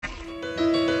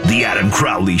The Adam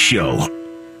Crowley Show.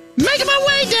 Making my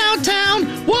way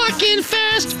downtown, walking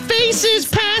fast, faces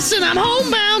passing, I'm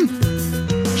homebound.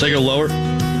 Should I go lower?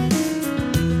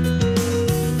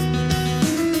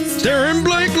 Staring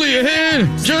blankly ahead,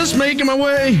 just making a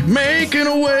way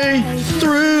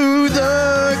through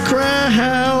the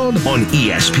crowd. On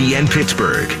ESPN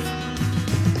Pittsburgh.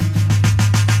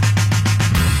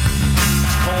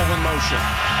 Cole in motion.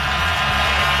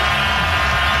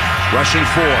 Rushing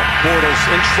four.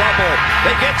 Bortles in trouble.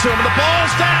 They get to him. The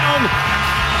ball's down.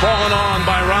 Fallen on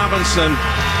by Robinson.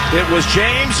 It was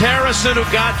James Harrison who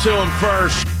got to him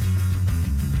first.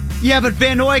 Yeah, but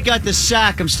Van Noy got the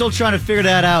sack. I'm still trying to figure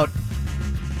that out.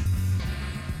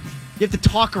 You have to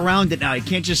talk around it now. You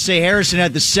can't just say Harrison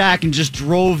had the sack and just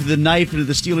drove the knife into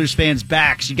the Steelers fans'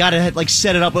 backs. You got to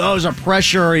set it up. Oh, it was a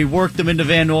pressure. Or he worked them into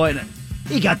Van Noy.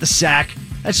 He got the sack.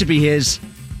 That should be his.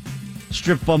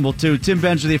 Strip fumble, too. Tim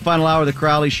Benz with the final hour of the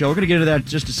Crowley Show. We're going to get into that in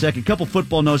just a second. A couple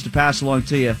football notes to pass along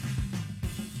to you.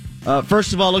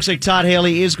 First of all, it looks like Todd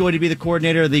Haley is going to be the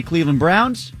coordinator of the Cleveland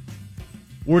Browns.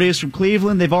 Word is from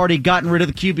Cleveland, they've already gotten rid of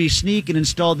the QB sneak and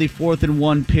installed the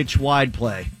 4th-and-1 pitch-wide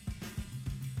play.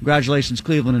 Congratulations,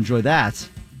 Cleveland. Enjoy that.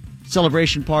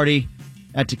 Celebration party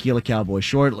at Tequila Cowboy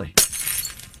shortly.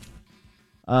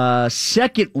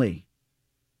 Secondly,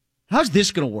 how's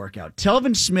this going to work out?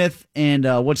 Telvin Smith and,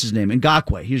 what's his name?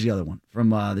 Ngakoue. Here's the other one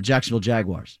from the Jacksonville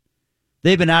Jaguars.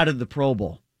 They've been out of the Pro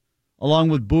Bowl, along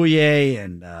with Bouye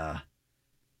and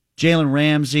Jalen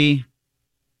Ramsey,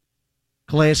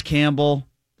 Calais Campbell.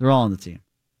 They're all on the team.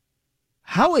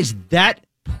 How is that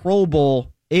Pro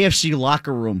Bowl AFC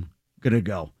locker room going to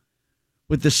go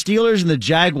with the Steelers and the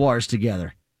Jaguars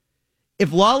together?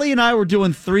 If Lolly and I were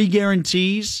doing 3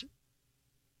 guarantees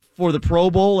for the Pro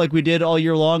Bowl like we did all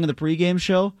year long in the pregame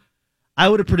show, I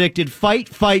would have predicted fight,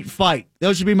 fight, fight.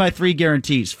 Those would be my 3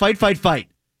 guarantees. Fight, fight, fight.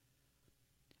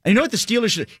 And you know what the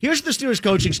Steelers should... Here's what the Steelers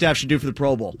coaching staff should do for the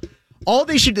Pro Bowl.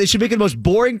 They should make it the most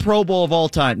boring Pro Bowl of all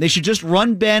time. They should just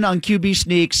run Ben on QB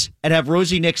sneaks and have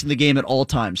Rosie Nix in the game at all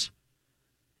times.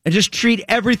 And just treat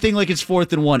everything like it's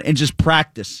 4th-and-1 and just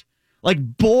practice.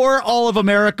 Like, bore all of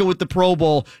America with the Pro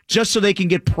Bowl just so they can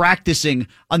get practicing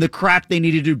on the crap they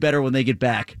need to do better when they get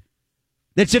back.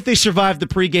 That's if they survive the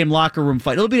pregame locker room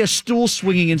fight. It'll be a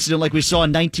stool-swinging incident like we saw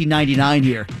in 1999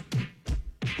 here.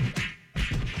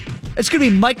 It's going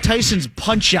to be Mike Tyson's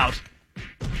punch-out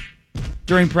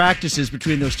during practices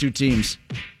between those two teams.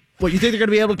 What, you think they're going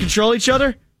to be able to control each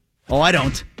other? Oh, I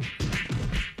don't.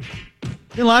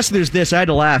 And lastly, there's this. I had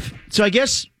to laugh. So I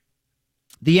guess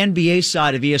the NBA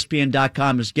side of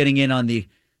ESPN.com is getting in on the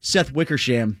Seth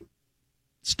Wickersham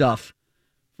stuff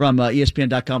from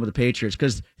ESPN.com with the Patriots,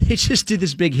 because they just did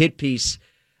this big hit piece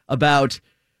about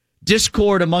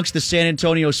discord amongst the San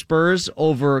Antonio Spurs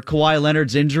over Kawhi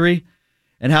Leonard's injury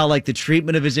and how, like, the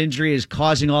treatment of his injury is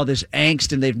causing all this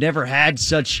angst, and they've never had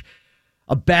such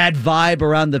a bad vibe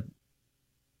around the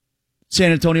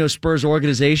San Antonio Spurs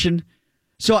organization.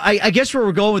 So I guess where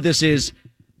we're going with this is,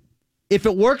 if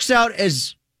it works out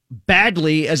as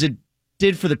badly as it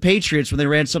did for the Patriots when they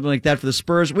ran something like that for the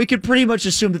Spurs, we could pretty much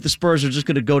assume that the Spurs are just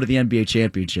going to go to the NBA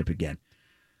championship again.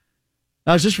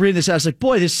 I was just reading this. I was like,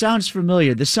 boy, this sounds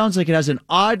familiar. This sounds like it has an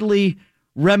oddly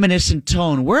reminiscent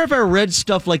tone. Where have I read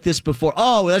stuff like this before?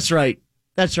 Oh, that's right.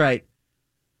 That's right.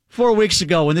 4 weeks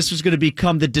ago, when this was going to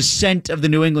become the descent of the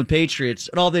New England Patriots,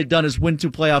 and all they've done is win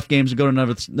 2 playoff games and go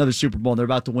to another Super Bowl, and they're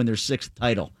about to win their 6th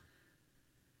title.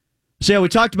 So, yeah, we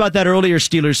talked about that earlier,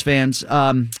 Steelers fans.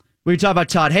 We talked about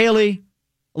Todd Haley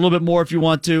a little bit more if you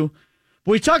want to.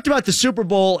 But we talked about the Super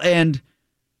Bowl, and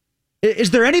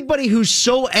is there anybody who's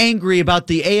so angry about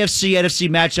the AFC-NFC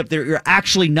matchup that you're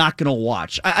actually not going to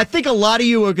watch? I think a lot of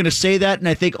you are going to say that, and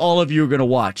I think all of you are going to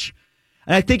watch.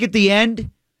 And I think at the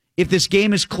end, if this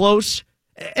game is close,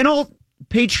 and all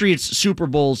Patriots Super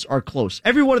Bowls are close.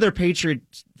 Every one of their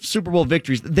Patriots Super Bowl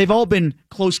victories, they've all been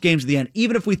close games at the end,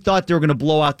 even if we thought they were going to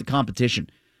blow out the competition.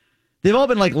 They've all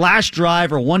been like last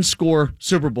drive or one-score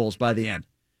Super Bowls by the end.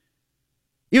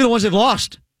 Even the ones they've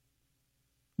lost.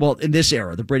 Well, in this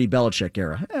era, the Brady Belichick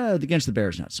era, against the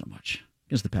Bears, not so much.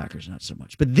 Against the Packers, not so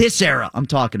much. But this era, I'm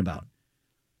talking about.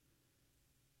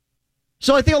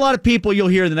 So I think a lot of people you'll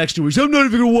hear in the next 2 weeks, I'm not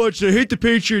even going to watch. I hate the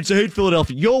Patriots. I hate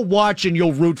Philadelphia. You'll watch and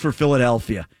you'll root for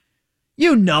Philadelphia.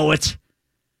 You know it.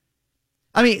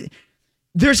 I mean,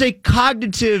 there's a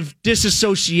cognitive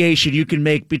disassociation you can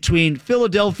make between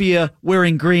Philadelphia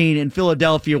wearing green and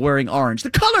Philadelphia wearing orange.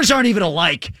 The colors aren't even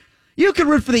alike. You can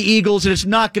root for the Eagles, and it's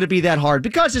not going to be that hard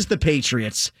because it's the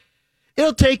Patriots.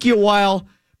 It'll take you a while,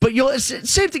 but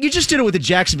same thing. You just did it with the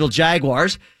Jacksonville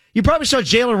Jaguars. You probably saw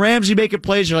Jalen Ramsey making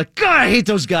plays. You're like, God, I hate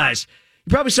those guys. You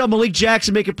probably saw Malik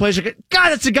Jackson making plays like, God,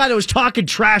 that's the guy that was talking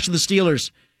trash to the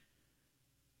Steelers.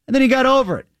 And then he got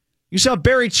over it. You saw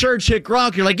Barry Church hit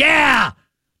Gronk. You're like, yeah,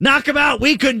 knock him out.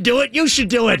 We couldn't do it. You should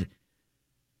do it.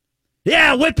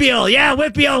 Yeah, Whippeal. Yeah,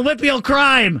 Whippeal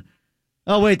crime.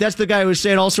 Oh, wait, that's the guy who was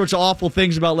saying all sorts of awful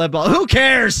things about Lev Ball. Who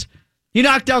cares? He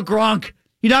knocked out Gronk.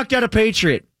 He knocked out a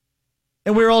Patriot.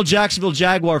 And we were all Jacksonville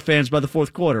Jaguar fans by the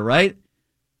fourth quarter, right?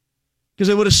 Because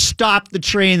it would have stopped the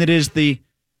train that is the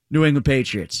New England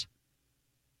Patriots.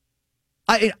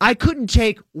 I couldn't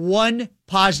take one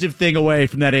positive thing away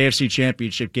from that AFC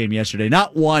Championship game yesterday.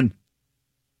 Not one.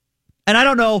 And I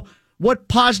don't know what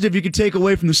positive you could take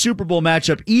away from the Super Bowl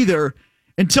matchup either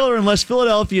until or unless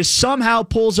Philadelphia somehow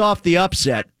pulls off the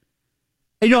upset.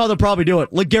 And you know how they'll probably do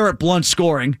it. LeGarrette Blount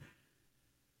scoring.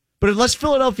 But unless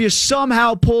Philadelphia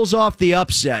somehow pulls off the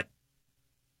upset,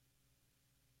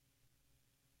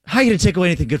 how are you going to take away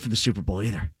anything good from the Super Bowl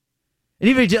either? And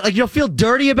even you'll feel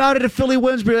dirty about it if Philly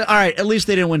wins, but all right, at least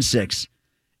they didn't win 6.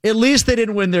 At least they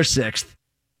didn't win their 6th.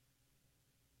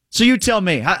 So you tell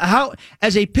me, how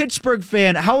as a Pittsburgh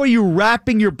fan, how are you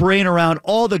wrapping your brain around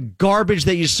all the garbage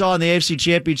that you saw in the AFC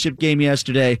Championship game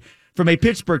yesterday from a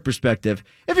Pittsburgh perspective?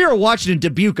 If you were watching in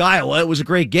Dubuque, Iowa, it was a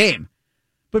great game.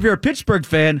 But if you're a Pittsburgh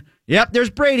fan, yep, there's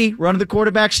Brady running the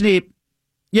quarterback sneak.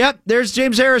 Yep, there's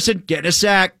James Harrison getting a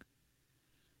sack.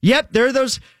 Yep, there are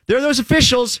those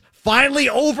officials finally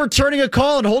overturning a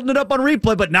call and holding it up on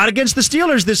replay, but not against the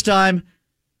Steelers this time.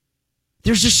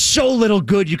 There's just so little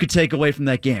good you could take away from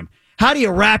that game. How do you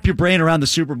wrap your brain around the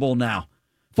Super Bowl now?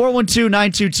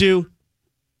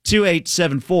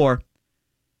 412-922-2874.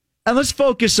 And let's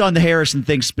focus on the Harrison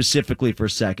thing specifically for a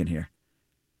second here.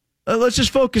 Let's just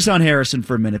focus on Harrison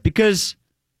for a minute because,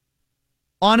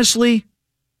 honestly,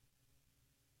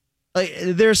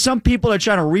 there are some people that are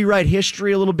trying to rewrite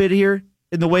history a little bit here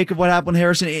in the wake of what happened to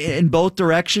Harrison in both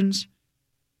directions.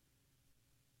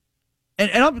 And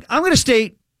I'm going to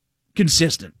stay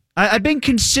consistent. I've been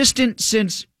consistent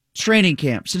since training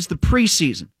camp, since the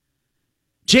preseason.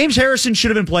 James Harrison should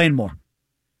have been playing more.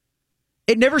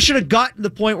 It never should have gotten to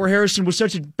the point where Harrison was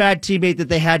such a bad teammate that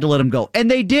they had to let him go. And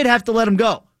they did have to let him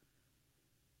go.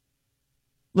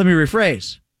 Let me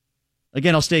rephrase.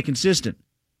 Again, I'll stay consistent.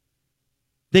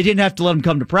 They didn't have to let him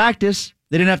come to practice.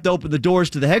 They didn't have to open the doors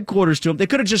to the headquarters to him. They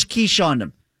could have just Keyshawned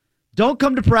him. Don't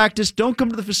come to practice. Don't come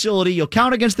to the facility. You'll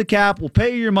count against the cap. We'll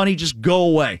pay you your money. Just go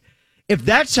away. If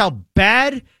that's how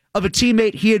bad of a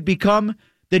teammate he had become,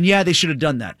 then yeah, they should have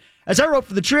done that. As I wrote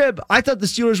for the Trib, I thought the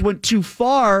Steelers went too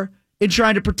far in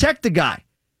trying to protect the guy.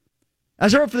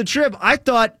 As I wrote for the Trib, I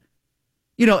thought,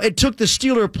 it took the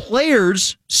Steeler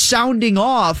players sounding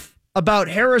off about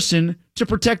Harrison to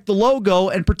protect the logo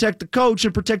and protect the coach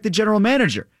and protect the general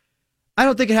manager. I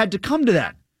don't think it had to come to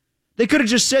that. They could have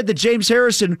just said that James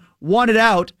Harrison wanted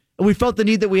out and we felt the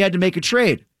need that we had to make a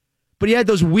trade. But he had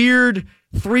those weird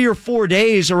 3 or 4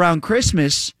 days around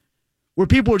Christmas where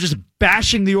people were just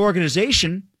bashing the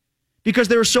organization because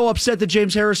they were so upset that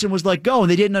James Harrison was let go and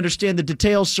they didn't understand the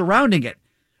details surrounding it.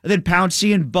 And then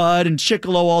Pouncey and Bud and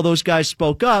Chicolo, all those guys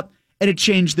spoke up and it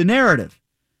changed the narrative.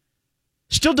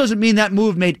 Still doesn't mean that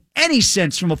move made any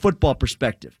sense from a football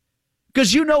perspective.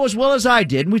 Because you know as well as I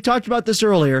did, and we talked about this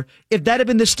earlier, if that had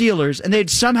been the Steelers and they'd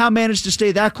somehow managed to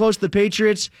stay that close to the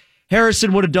Patriots,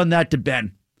 Harrison would have done that to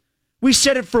Ben. We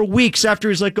said it for weeks after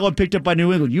he's let go and picked up by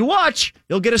New England. You watch,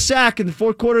 he'll get a sack in the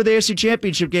fourth quarter of the AFC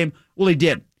Championship game. Well, he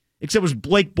did. Except it was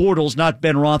Blake Bortles, not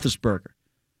Ben Roethlisberger.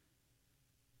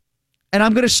 And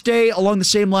I'm going to stay along the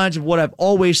same lines of what I've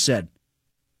always said.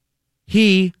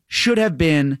 He should have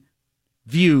been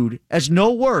viewed as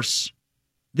no worse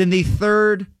than the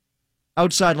third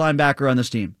outside linebacker on this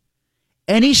team.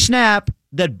 Any snap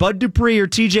that Bud Dupree or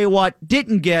TJ Watt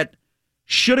didn't get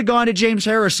should have gone to James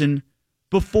Harrison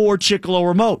before Chicolo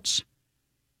or Moats.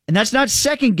 And that's not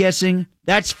second guessing,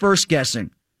 that's first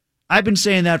guessing. I've been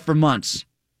saying that for months.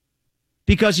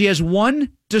 Because he has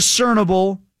one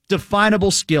discernible,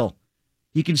 definable skill.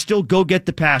 He can still go get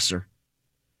the passer.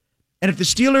 And if the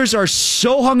Steelers are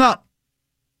so hung up,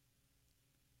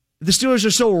 if the Steelers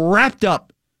are so wrapped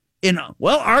up in,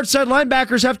 well, our outside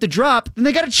linebackers have to drop, then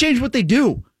they got to change what they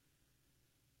do.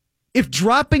 If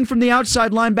dropping from the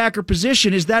outside linebacker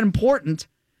position is that important,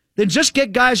 then just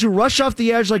get guys who rush off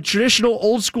the edge like traditional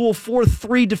old school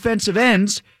 4-3 defensive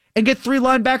ends and get 3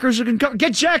 linebackers who can cover.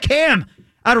 Get Jack Ham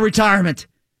out of retirement.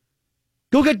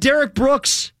 Go get Derek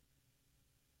Brooks.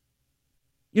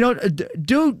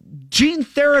 Do gene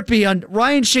therapy on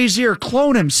Ryan Shazier.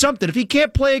 Clone him, something. If he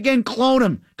can't play again, clone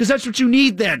him, because that's what you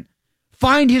need then.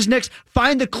 Find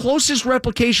the closest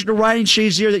replication to Ryan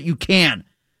Shazier that you can.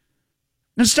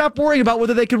 And stop worrying about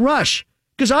whether they can rush.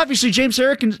 Because obviously James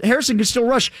Harrison can still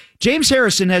rush. James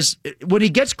Harrison has, when he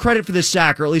gets credit for this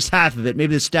sack, or at least half of it,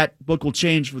 maybe the stat book will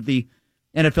change with the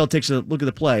NFL takes a look at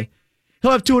the play,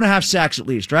 he'll have 2.5 sacks at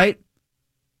least, right?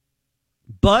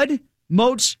 Bud,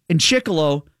 Moats, and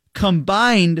Chicolo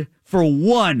combined for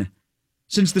 1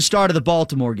 since the start of the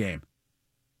Baltimore game.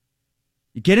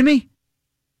 You kidding me?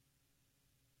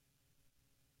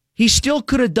 He still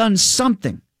could have done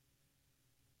something.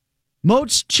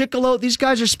 Moats, Chicolo, these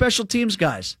guys are special teams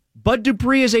guys. Bud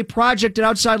Dupree is a project at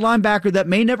outside linebacker that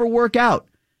may never work out.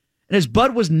 And as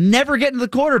Bud was never getting the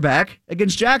quarterback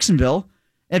against Jacksonville,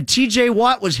 and TJ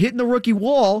Watt was hitting the rookie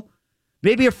wall,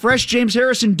 maybe a fresh James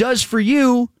Harrison does for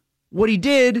you what he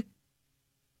did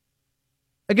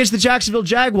against the Jacksonville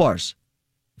Jaguars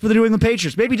for the New England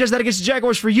Patriots. Maybe he does that against the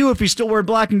Jaguars for you if he's still wearing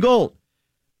black and gold.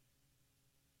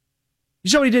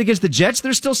 You saw what he did against the Jets?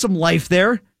 There's still some life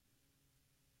there.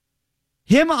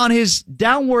 Him on his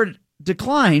downward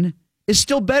decline is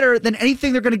still better than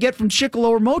anything they're going to get from Chicolo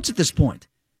or Moats at this point.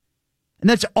 And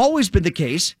that's always been the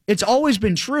case. It's always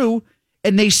been true.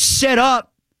 And they set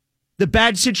up the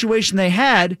bad situation they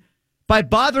had by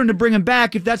bothering to bring him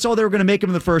back if that's all they were going to make him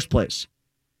in the first place.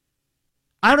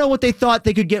 I don't know what they thought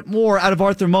they could get more out of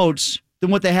Arthur Moats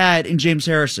than what they had in James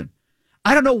Harrison.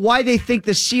 I don't know why they think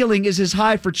the ceiling is as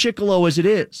high for Chicolo as it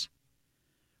is.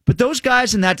 But those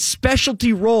guys in that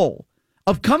specialty role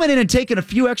of coming in and taking a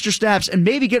few extra snaps and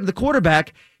maybe getting the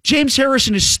quarterback, James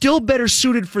Harrison is still better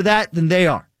suited for that than they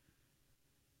are.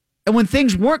 And when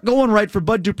things weren't going right for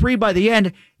Bud Dupree by the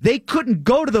end, they couldn't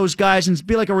go to those guys and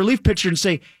be like a relief pitcher and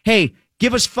say, hey,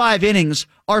 give us 5 innings.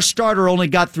 Our starter only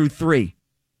got through 3.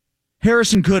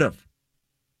 Harrison could have.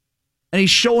 And he's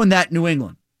showing that in New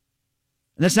England.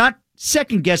 And that's not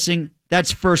second guessing,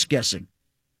 that's first guessing.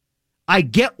 I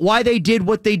get why they did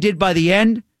what they did by the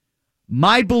end.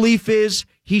 My belief is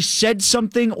he said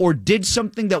something or did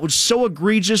something that was so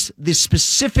egregious, the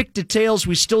specific details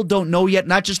we still don't know yet,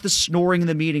 not just the snoring in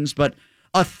the meetings, but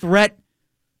a threat,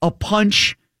 a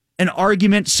punch, an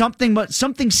argument, something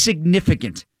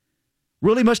significant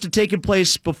really must have taken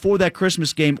place before that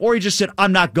Christmas game, or he just said,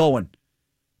 I'm not going.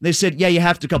 They said, yeah, you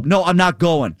have to come. No, I'm not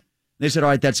going. They said, all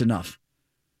right, that's enough.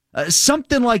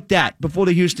 Something like that before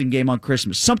the Houston game on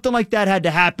Christmas. Something like that had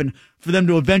to happen for them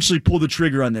to eventually pull the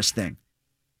trigger on this thing.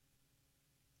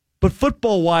 But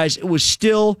football-wise, it was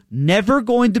still never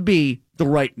going to be the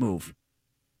right move.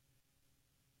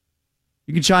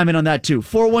 You can chime in on that too.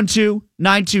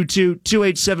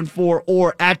 412-922-2874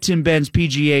 or at Tim Benz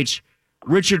PGH.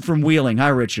 Richard from Wheeling. Hi,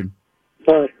 Richard.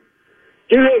 Hi.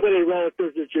 Do you have any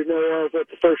relatives that you know of that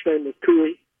the first name is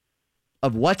Cooey?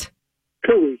 Of what?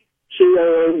 Cooey.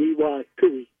 C-O-O-E-Y.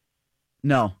 Cooey.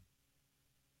 No.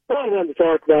 I wanted to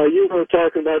talk about, you were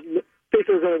talking about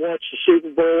people are going to watch the Super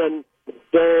Bowl and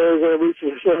they're going to root for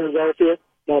Philadelphia.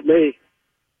 Not me.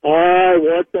 I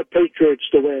want the Patriots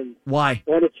to win. Why? I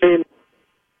want a team.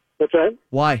 What's that?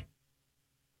 Why?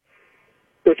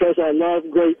 Because I love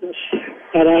greatness.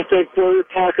 And I think we're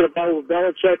talking about with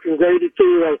Belichick and Grady,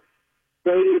 too.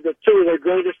 Grady, the 2 of the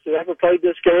greatest that ever played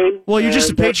this game. Well, you're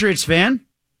just a Patriots fan?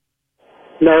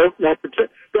 No, not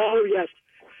particularly. Oh, yes.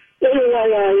 Anyway,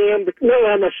 I am. No,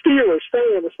 I'm a Steelers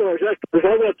fan as far as that goes.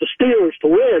 I want the Steelers to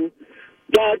win,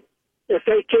 but if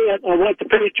they can't, I want the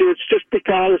Patriots just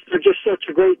because they're just such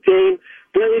a great team.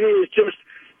 Brady is just.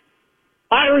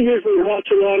 I don't usually watch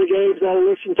a lot of games. I'll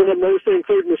listen to them mostly,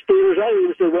 including the Steelers. I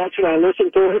usually watch it. I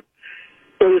listen to it,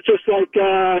 but it's just like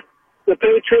the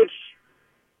Patriots.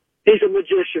 He's a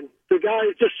magician. The guy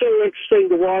is just so interesting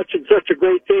to watch and such a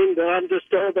great team that I'm just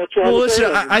that's why. Well, listen,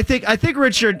 I think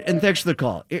Richard, and thanks for the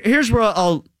call. Here's where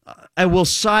I will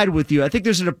side with you. I think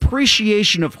there's an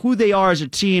appreciation of who they are as a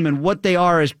team and what they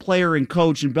are as player and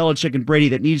coach and Belichick and Brady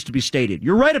that needs to be stated.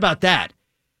 You're right about that,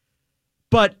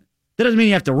 but that doesn't mean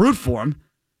you have to root for them.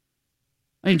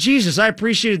 I mean, Jesus, I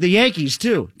appreciated the Yankees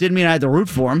too. Didn't mean I had to root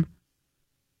for them.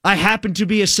 I happen to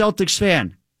be a Celtics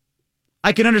fan.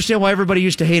 I can understand why everybody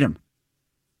used to hate him.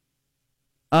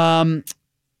 I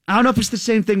don't know if it's the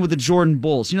same thing with the Jordan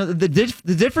Bulls. You know, the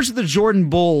difference with the Jordan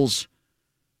Bulls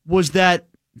was that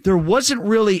there wasn't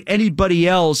really anybody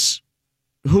else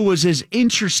who was as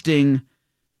interesting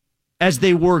as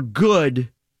they were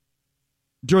good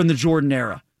during the Jordan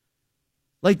era.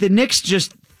 Like the Knicks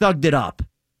just thugged it up.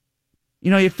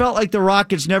 You know, you felt like the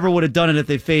Rockets never would have done it if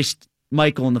they faced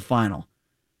Michael in the final.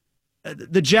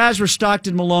 The Jazz were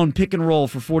Stockton Malone pick and roll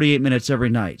for 48 minutes every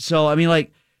night. So, I mean,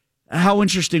 like, how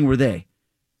interesting were they?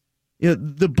 You know,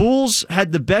 the Bulls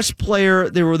had the best player.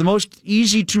 They were the most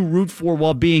easy to root for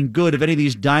while being good of any of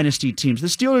these dynasty teams. The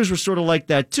Steelers were sort of like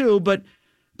that too, but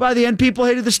by the end, people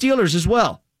hated the Steelers as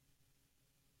well.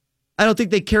 I don't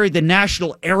think they carried the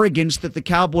national arrogance that the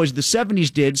Cowboys of the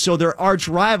 70s did, so their arch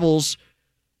rivals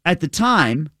at the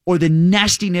time, or the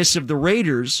nastiness of the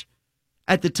Raiders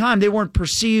at the time, they weren't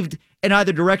perceived in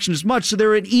either direction as much, so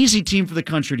they're an easy team for the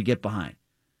country to get behind.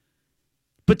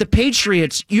 But the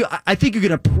Patriots, I think you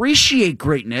can appreciate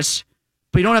greatness,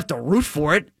 but you don't have to root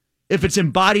for it if it's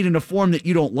embodied in a form that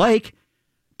you don't like.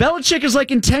 Belichick is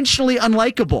like intentionally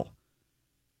unlikable.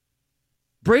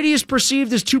 Brady is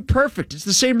perceived as too perfect. It's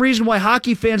the same reason why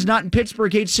hockey fans not in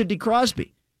Pittsburgh hate Sidney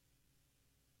Crosby.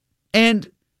 And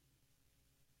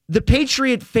the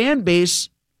Patriot fan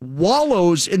base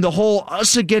wallows in the whole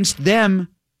us against them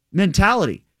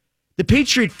mentality. The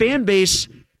Patriot fan base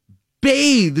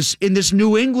bathes in this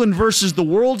New England versus the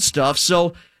world stuff,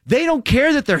 so they don't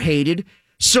care that they're hated,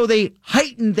 so they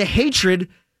heighten the hatred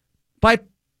by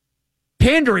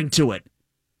pandering to it.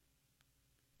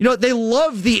 You know, they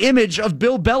love the image of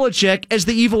Bill Belichick as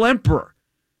the evil emperor.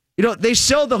 You know, they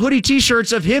sell the hoodie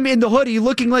t-shirts of him in the hoodie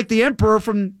looking like the emperor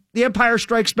from The Empire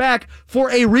Strikes Back for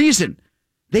a reason.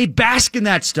 They bask in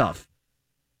that stuff.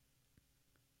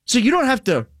 So you don't have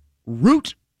to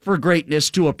root for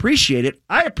greatness to appreciate it.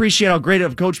 I appreciate how great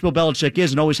of a coach Bill Belichick is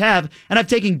and always have, and I've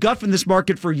taken guff in this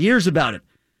market for years about it.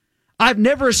 I've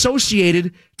never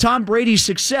associated Tom Brady's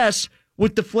success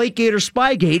with Deflategate or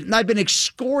Spygate, and I've been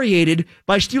excoriated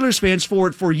by Steelers fans for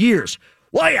it for years.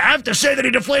 Well, you have to say that he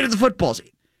deflated the footballs.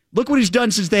 Look what he's done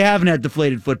since they haven't had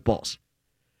deflated footballs.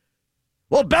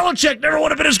 Well, Belichick never would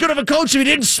have been as good of a coach if he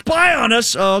didn't spy on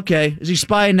us. Oh, okay. Is he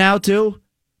spying now, too?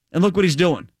 And look what he's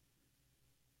doing.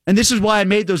 And this is why I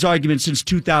made those arguments since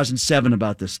 2007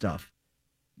 about this stuff.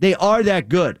 They are that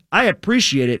good. I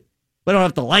appreciate it, but I don't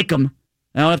have to like them.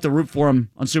 I don't have to root for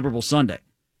them on Super Bowl Sunday.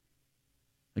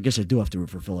 I guess I do have to root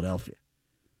for Philadelphia.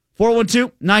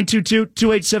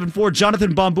 412-922-2874.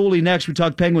 Jonathan Bombouli next. We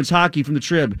talk Penguins hockey from the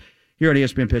Trib here on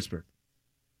ESPN Pittsburgh.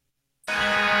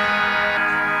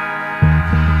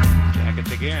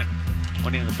 Jackets again.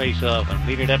 Winning the face-off and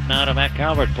lead it up now to Matt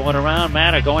Calvert. Pulling around.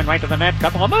 Matt going right to the net.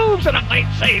 Couple of moves and a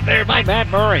nice save there by Matt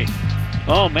Murray.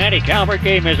 Oh, Matty Calvert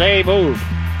gave him his A move.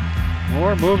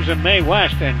 More moves than Mae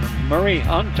West, and Murray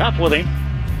on top with him.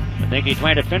 I think he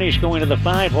tried to finish going to the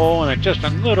 5-hole, and just a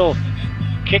little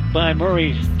kick by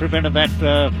Murray prevented that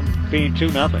from being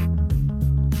 2-0.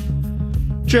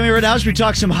 Joining me right now as we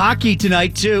talk some hockey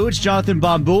tonight, too. It's Jonathan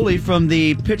Bombouli from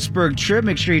the Pittsburgh Trib.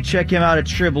 Make sure you check him out at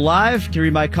Trib Live. You can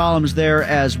read my columns there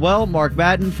as well. Mark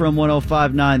Madden from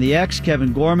 105.9 The X.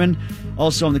 Kevin Gorman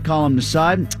also on the columnist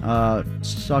side. Talked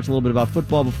a little bit about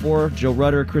football before. Joe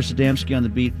Rudder, Chris Adamski on the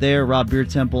beat there. Rob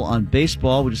Beertemple on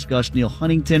baseball. We discussed Neil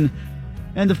Huntington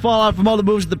and the fallout from all the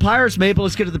moves that the Pirates made. But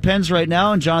let's get to the Pens right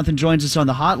now. And Jonathan joins us on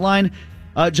the hotline.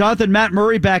 Jonathan, Matt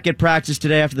Murray back at practice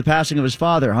today after the passing of his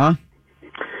father, huh?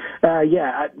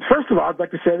 Yeah. First of all, I'd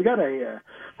like to say we got a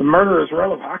murderer's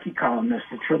row of hockey columnists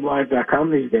at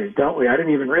TribLive.com these days, don't we? I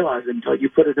didn't even realize it until you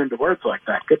put it into words like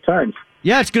that. Good times.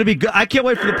 Yeah, it's going to be good. I can't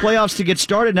wait for the playoffs to get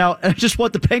started now. I just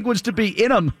want the Penguins to be in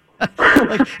them.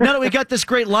 Like, now that we got this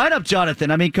great lineup,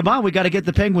 Jonathan, I mean, come on, we got to get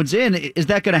the Penguins in. Is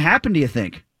that going to happen, do you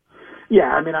think?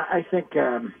 Yeah, I mean, I think,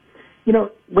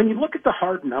 when you look at the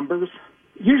hard numbers,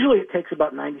 usually it takes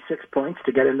about 96 points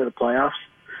to get into the playoffs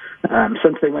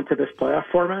since they went to this playoff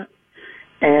format.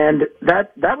 And that's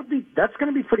going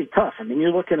to be pretty tough. I mean,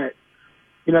 you're looking at,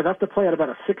 they have to play at about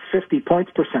a 650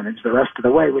 points percentage the rest of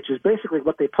the way, which is basically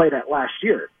what they played at last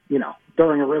year,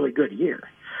 during a really good year.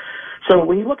 So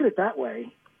when you look at it that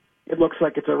way, it looks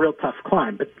like it's a real tough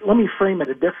climb. But let me frame it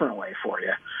a different way for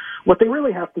you. What they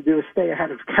really have to do is stay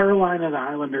ahead of Carolina, the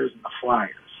Islanders, and the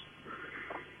Flyers.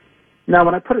 Now,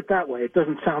 when I put it that way, it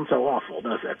doesn't sound so awful,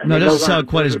 does it? No, it doesn't sound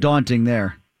quite as daunting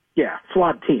there. Yeah,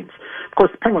 flawed teams. Of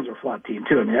course, the Penguins are a flawed team,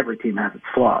 too. I mean, every team has its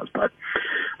flaws, but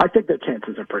I think their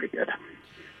chances are pretty good.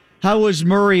 How was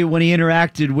Murray when he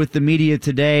interacted with the media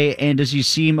today, and does he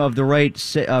seem of the right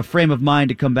frame of mind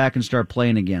to come back and start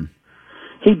playing again?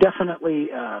 He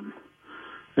definitely,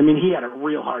 he had a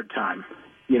real hard time,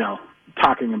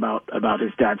 talking about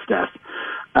his dad's death.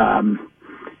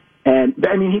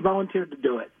 He volunteered to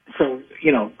do it. So,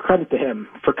 credit to him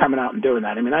for coming out and doing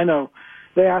that. I mean, I know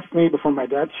they asked me before my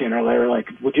dad's funeral, they were like,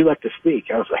 would you like to speak?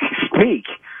 I was like, speak?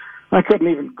 I couldn't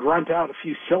even grunt out a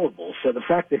few syllables. So the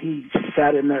fact that he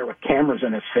sat in there with cameras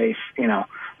in his face,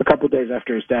 a couple of days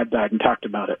after his dad died and talked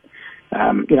about it,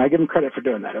 I give him credit for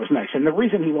doing that. It was nice. And the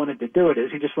reason he wanted to do it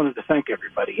is he just wanted to thank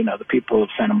everybody, the people who have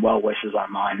sent him well wishes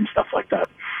online and stuff like that.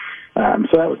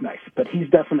 So that was nice. But he's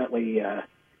definitely,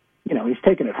 he's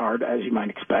taking it hard, as you might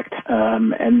expect.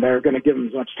 And they're going to give him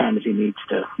as much time as he needs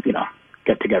to,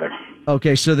 get together.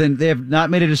 Okay, so then they have not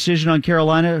made a decision on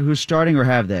Carolina who's starting, or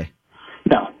have they?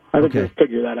 No. I think Okay. we'll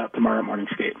figure that out tomorrow at morning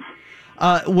skate.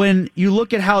 When you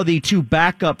look at how the two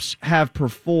backups have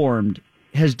performed,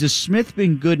 has DeSmith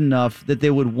been good enough that they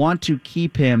would want to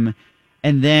keep him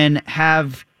and then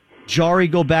have Jari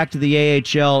go back to the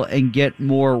AHL and get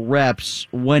more reps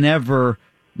whenever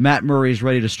Matt Murray is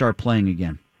ready to start playing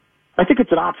again? I think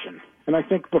it's an option. And I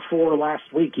think before last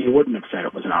week, you wouldn't have said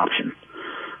it was an option.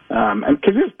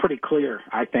 Because it was pretty clear,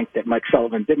 I think, that Mike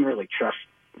Sullivan didn't really trust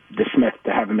DeSmith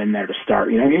to have him in there to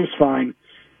start. He was fine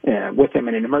with him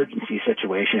in an emergency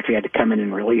situation if he had to come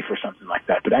in relief or something like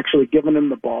that. But actually giving him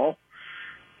the ball,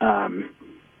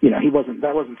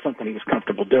 that wasn't something he was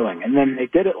comfortable doing. And then they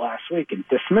did it last week, and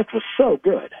DeSmith was so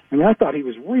good. I mean, I thought he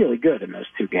was really good in those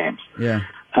two games. Yeah.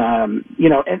 And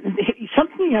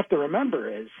something you have to remember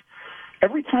is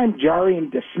every time Jari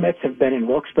and DeSmith have been in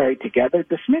Wilkes-Barre together,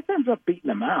 DeSmith ends up beating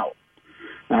them out.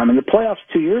 In the playoffs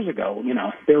 2 years ago,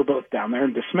 they were both down there,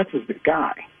 and DeSmith was the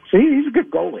guy. So he's a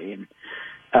good goalie.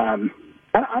 And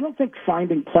I don't think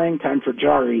finding playing time for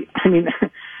Jari,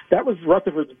 that was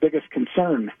Rutherford's biggest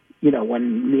concern,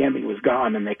 when Niemi was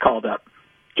gone and they called up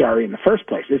Jari in the first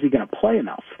place. Is he going to play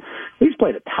enough? He's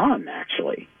played a ton,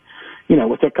 actually,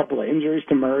 with a couple of injuries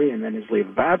to Murray and then his leave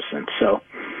of absence. So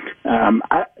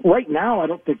right now, I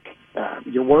don't think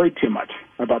you're worried too much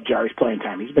about Jari's playing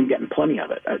time. He's been getting plenty of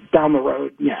it. Down the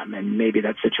road, and maybe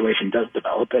that situation does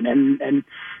develop, and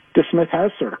DeSmith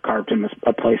has sort of carved him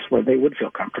a place where they would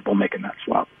feel comfortable making that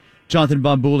swap. Jonathan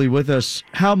Bombouli with us.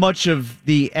 How much of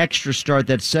the extra start,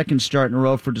 that second start in a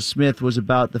row for DeSmith, was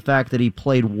about the fact that he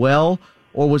played well,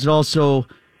 or was it also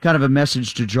kind of a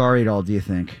message to Jari at all, do you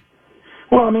think?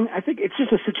 Well, I think it's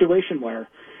just a situation where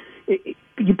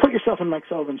you put yourself in Mike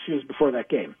Sullivan's shoes before that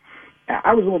game.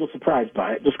 I was a little surprised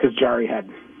by it just because Jari had,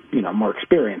 more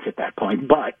experience at that point.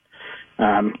 But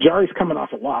Jari's coming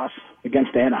off a loss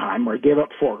against Anaheim where he gave up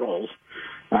 4 goals.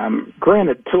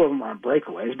 Granted, 2 of them were on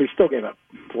breakaways, but he still gave up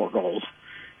 4 goals.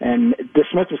 And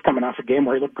DeSmith was coming off a game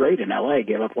where he looked great in L.A.,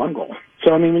 gave up 1 goal.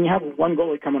 So, when you have one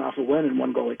goalie coming off a win and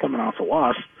one goalie coming off a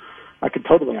loss, I could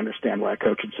totally understand why a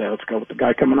coach would say, let's go with the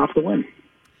guy coming off the win.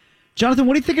 Jonathan,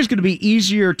 what do you think is going to be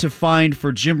easier to find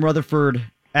for Jim Rutherford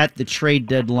at the trade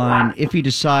deadline if he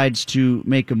decides to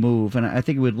make a move? And I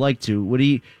think he would like to. Would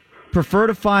he prefer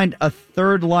to find a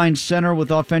third-line center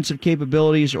with offensive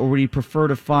capabilities, or would he prefer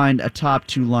to find a top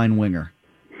 2-line winger?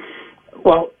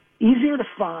 Well, easier to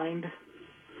find.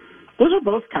 Those are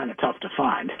both kind of tough to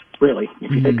find, really,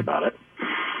 if you think about it.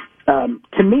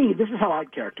 To me, this is how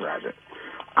I'd characterize it.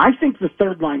 I think the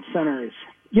third-line center is,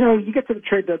 you get to the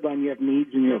trade deadline, you have needs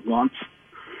and you have wants.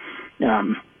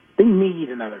 They need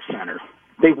another center.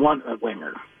 They want a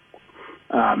winger.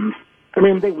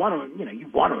 They want to, you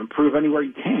want to improve anywhere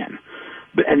you can,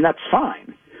 and that's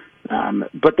fine.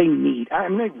 But they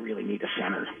really need a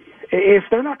center. If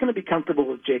they're not going to be comfortable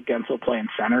with Jake Gensel playing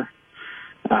center,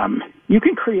 you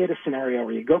can create a scenario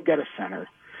where you go get a center.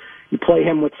 You play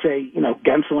him with, say,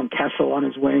 Gensel and Kessel on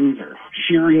his wings, or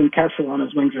Sheary and Kessel on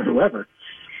his wings, or whoever.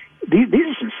 These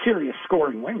are some serious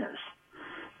scoring wingers.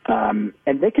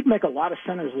 And they could make a lot of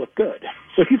centers look good.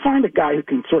 So if you find a guy who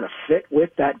can sort of fit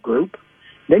with that group,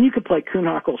 then you could play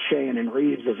Kuhnhackl, Sheahan, and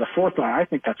Reeves as a fourth line. I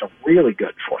think that's a really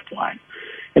good fourth line.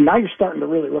 And now you're starting to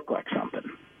really look like something.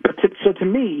 So to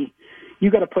me,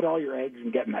 you got to put all your eggs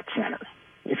in getting that center.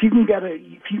 If you can get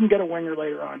a winger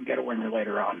later on, get a winger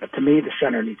later on. But to me, the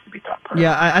center needs to be top priority.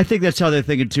 Yeah, I think that's how they're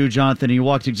thinking too, Jonathan. You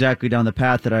walked exactly down the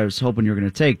path that I was hoping you were going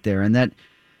to take there, and that.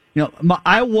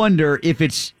 I wonder if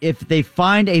they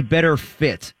find a better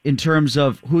fit in terms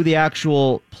of who the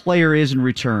actual player is in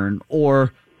return,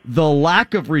 or the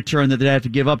lack of return that they have to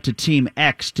give up to Team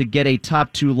X to get a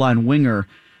top 2-line winger.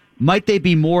 Might they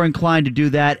be more inclined to do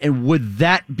that, and would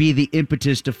that be the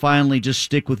impetus to finally just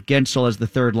stick with Gensel as the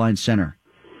third-line center?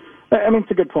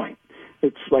 It's a good point.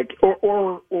 It's like,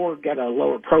 or get a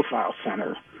lower profile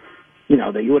center,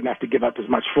 that you wouldn't have to give up as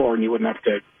much for, and you wouldn't have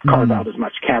to carve out as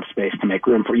much cap space to make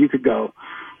room for. You could go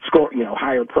score,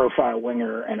 higher profile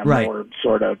winger and a more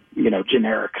sort of,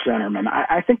 generic centerman.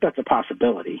 I think that's a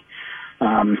possibility.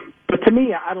 But to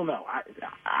me, I don't know.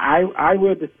 I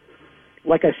would,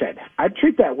 like I said, I'd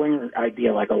treat that winger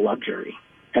idea like a luxury.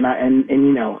 And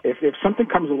if something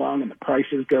comes along and the price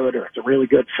is good, or it's a really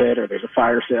good fit, or there's a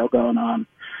fire sale going on,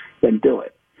 then do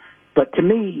it. But to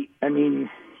me,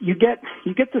 you get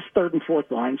this third and fourth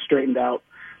line straightened out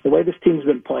the way this team's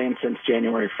been playing since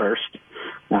January 1st.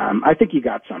 I think you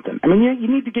got something. You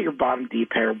need to get your bottom D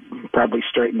pair probably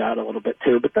straightened out a little bit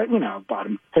too, but that,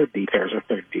 bottom third D pairs are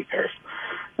third D pairs.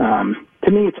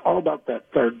 To me, it's all about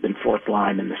that third and fourth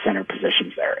line and the center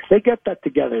positions there. If they get that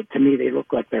together, to me, they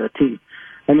look like they're a team.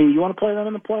 You want to play them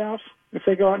in the playoffs if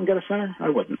they go out and get a center? I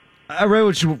wouldn't. I read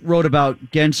what you wrote about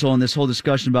Gensel and this whole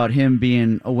discussion about him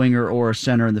being a winger or a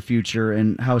center in the future,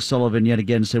 and how Sullivan yet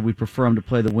again said we prefer him to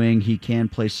play the wing. He can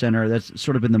play center. That's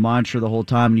sort of been the mantra the whole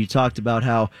time. And you talked about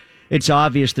how it's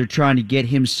obvious they're trying to get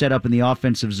him set up in the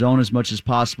offensive zone as much as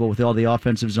possible with all the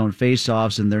offensive zone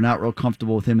faceoffs, and they're not real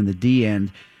comfortable with him in the D end.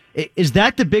 Is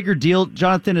that the bigger deal,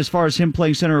 Jonathan, as far as him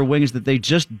playing center or wing, is that they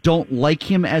just don't like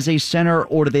him as a center,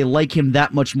 or do they like him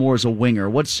that much more as a winger?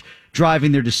 What's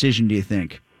driving their decision, do you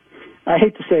think? I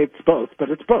hate to say it's both, but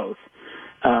it's both.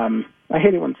 I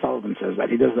hate it when Sullivan says that.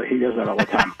 He does that all the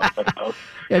time. But it's both.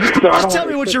 Yeah, just tell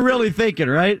me what you're really thinking,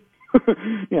 right?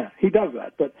 Yeah, he does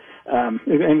that, but and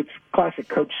it's classic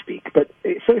coach speak. But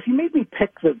so if you made me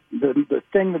pick the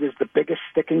thing that is the biggest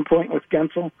sticking point with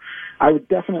Gensel, I would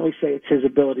definitely say it's his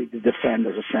ability to defend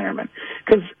as a centerman,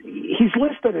 because he's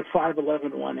listed at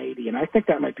 5'11", 180, and I think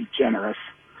that might be generous.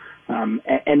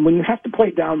 And when you have to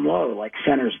play down low like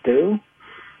centers do,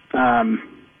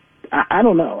 I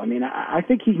don't know. I mean, I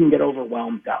think he can get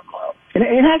overwhelmed down low, and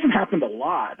it hasn't happened a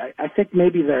lot. I think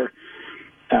maybe they're.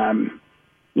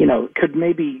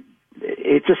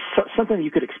 It's just something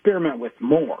you could experiment with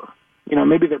more.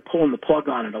 Maybe they're pulling the plug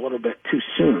on it a little bit too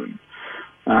soon.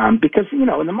 Because, in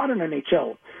the modern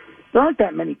NHL, there aren't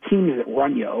that many teams that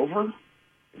run you over.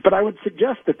 But I would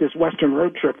suggest that this Western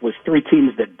road trip was 3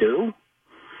 teams that do.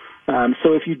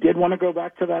 So if you did want to go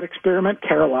back to that experiment,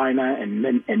 Carolina and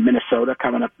Minnesota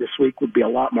coming up this week would be a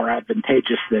lot more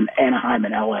advantageous than Anaheim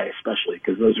and LA, especially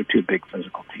because those are 2 big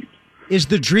physical teams. Is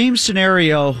the dream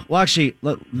scenario, well, actually,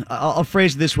 I'll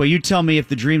phrase it this way. You tell me if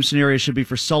the dream scenario should be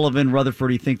for Sullivan,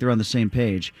 Rutherford, do you think they're on the same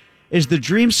page? Is the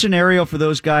dream scenario for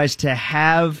those guys to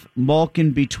have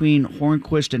Malkin between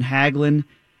Hornqvist and Hagelin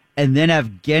and then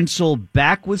have Gensel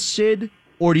back with Sid?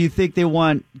 Or do you think they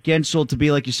want Gensel to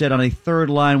be, like you said, on a third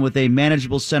line with a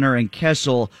manageable center and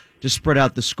Kessel to spread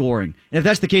out the scoring? And if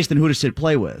that's the case, then who does Sid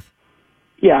play with?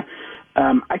 Yeah,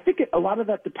 I think a lot of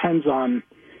that depends on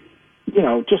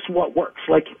just what works.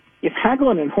 Like, if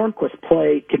Hagelin and Hornqvist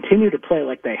continue to play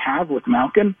like they have with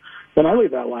Malkin, then I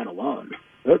leave that line alone.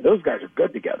 Those guys are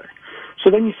good together.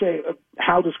 So then you say,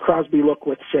 how does Crosby look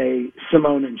with, say,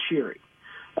 Simone and Sheary?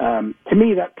 To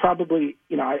me, that probably,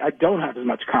 I don't have as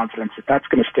much confidence that that's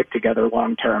going to stick together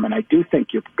long term, and I do think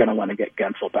you're going to want to get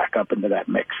Gensel back up into that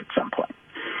mix at some point.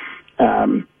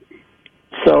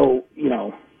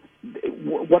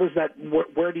 What is that?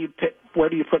 Where do you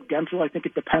put Gensel? I think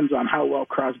it depends on how well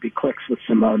Crosby clicks with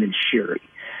Simone and Sheary.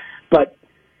 But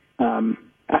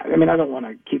I don't want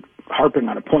to keep harping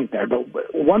on a point there. But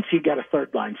once you get a third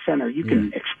line center, you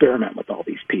can experiment with all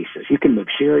these pieces. You can move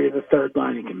Sheary to the third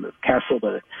line. You can move Kessel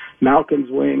to Malkin's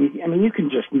wing. I mean, you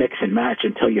can just mix and match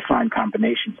until you find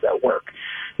combinations that work.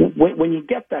 When you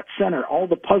get that center, all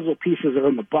the puzzle pieces are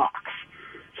in the box.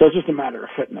 So it's just a matter of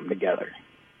fitting them together.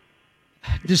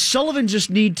 Does Sullivan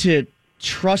just need to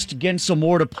trust Gensel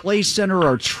more to play center,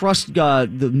 or trust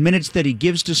the minutes that he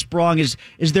gives to Sprong? Is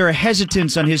there a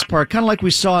hesitance on his part, kind of like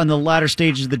we saw in the latter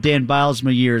stages of the Dan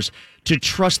Bilesma years, to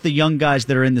trust the young guys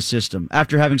that are in the system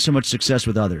after having so much success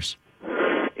with others?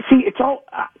 See, it's all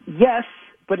yes,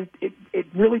 but it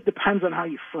really depends on how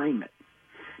you frame it.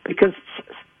 Because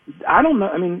I don't know.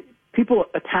 I mean, people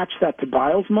attach that to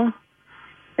Bilesma,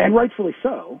 and rightfully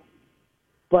so.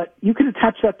 But you can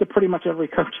attach that to pretty much every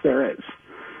coach there is.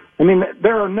 I mean,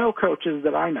 there are no coaches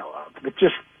that I know of that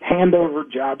just hand over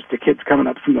jobs to kids coming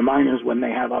up from the minors when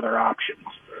they have other options.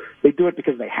 They do it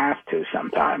because they have to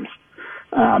sometimes.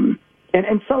 And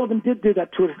Sullivan did do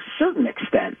that to a certain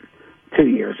extent 2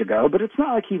 years ago, but it's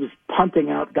not like he was punting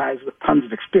out guys with tons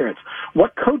of experience.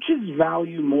 What coaches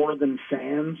value more than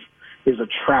fans is a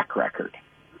track record.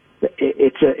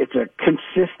 It's a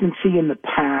consistency in the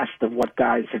past of what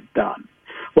guys have done.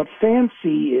 What fans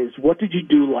see is, what did you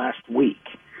do last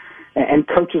week? And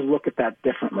coaches look at that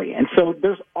differently. And so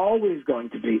there's always going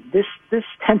to be, this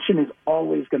tension is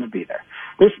always going to be there.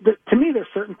 To me, there's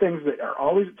certain things that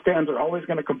fans are always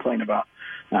going to complain about.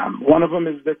 One of them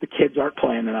is that the kids aren't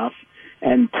playing enough.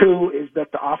 And 2 is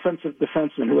that the offensive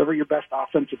defenseman, whoever your best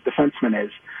offensive defenseman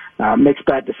is, makes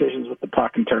bad decisions with the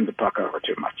puck and turns the puck over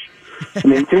too much. I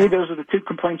mean, to me, those are the 2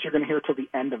 complaints you're going to hear till the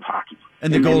end of hockey.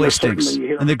 And the goalie stinks.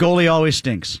 And the goalie always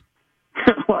stinks.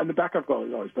 Well, and the backup goalie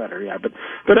is always better, yeah. But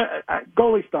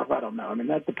goalie stuff, I don't know. I mean,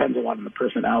 that depends a lot on the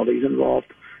personalities involved.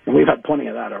 And we've had plenty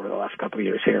of that over the last couple of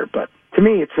years here. But to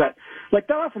me, it's that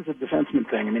offensive defenseman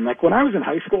thing. I mean, like when I was in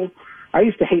high school, I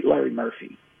used to hate Larry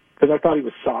Murphy because I thought he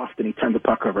was soft and he turned the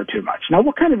puck over too much. Now,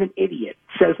 what kind of an idiot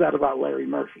says that about Larry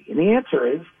Murphy? And the answer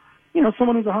is,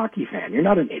 someone who's a hockey fan. You're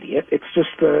not an idiot. It's just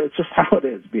how it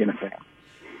is being a fan.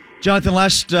 Jonathan,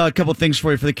 last couple of things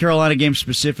for you. For the Carolina game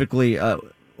specifically,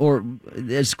 or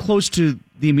as close to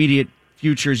the immediate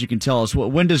future as you can tell us.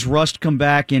 When does Rust come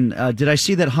back? And did I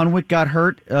see that Hunwick got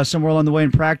hurt somewhere along the way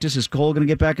in practice? Is Cole going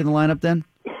to get back in the lineup then?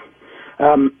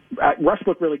 Rust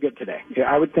looked really good today.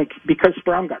 I would think because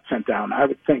Sproum got sent down, I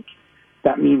would think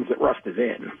that means that Rust is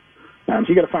in. So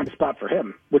you got to find a spot for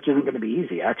him, which isn't going to be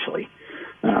easy, actually.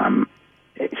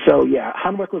 So yeah,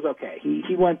 Hunwick was okay.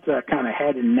 He went kind of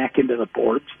head and neck into the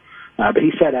boards, but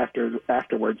he said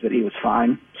afterwards that he was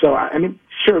fine. So I mean,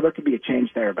 sure, there could be a change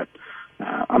there, but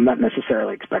I'm not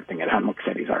necessarily expecting it. Hunwick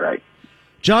said he's all right.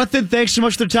 Jonathan, thanks so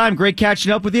much for the time. Great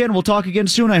catching up with you, and we'll talk again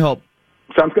soon, I hope.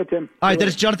 Sounds good, Tim. All right, that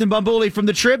is Jonathan Bombouli from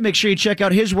the Trib. Make sure you check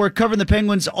out his work covering the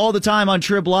Penguins all the time on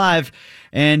Trib Live.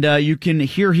 And you can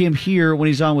hear him here when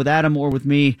he's on with Adam or with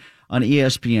me on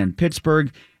ESPN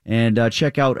Pittsburgh. And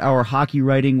check out our hockey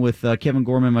writing with Kevin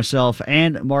Gorman, myself,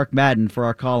 and Mark Madden for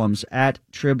our columns at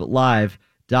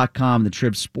triblive.com, the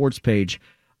Trib Sports page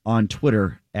on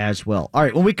Twitter as well. All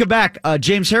right, when we come back,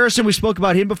 James Harrison, we spoke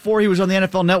about him before. He was on the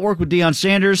NFL Network with Deion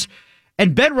Sanders.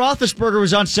 And Ben Roethlisberger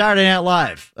was on Saturday Night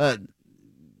Live.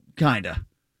 Kinda.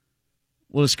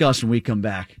 We'll discuss when we come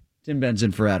back. Tim Ben's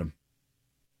in for Adam.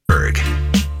 Berg.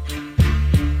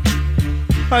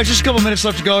 All right, just a couple minutes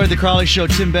left to go at the Crowley Show.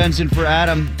 Tim Ben's in for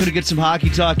Adam. Going to get some hockey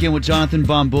talk in with Jonathan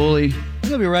Bombouli. I'm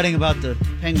going to be writing about the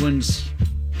Penguins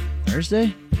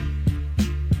Thursday.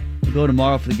 We'll go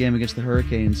tomorrow for the game against the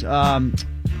Hurricanes.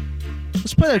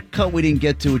 Let's play that cut we didn't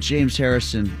get to with James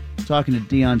Harrison talking to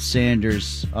Deion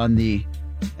Sanders on the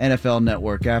NFL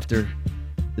Network after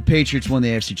the Patriots won the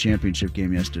AFC Championship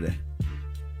game yesterday.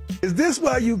 Is this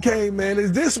why you came, man?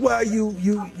 Is this why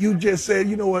you just said,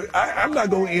 you know what, I'm not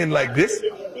going to end like this?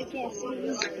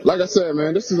 Like I said,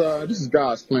 man, this is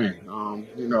God's plan.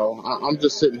 I'm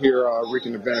just sitting here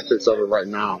reaping the benefits of it right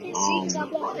now.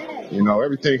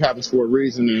 Everything happens for a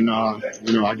reason, and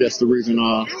I guess the reason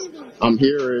I'm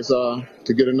here is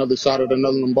to get another shot at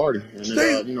another Lombardi, and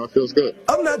it feels good.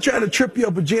 I'm not trying to trip you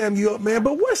up or jam you up, man,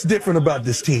 but what's different about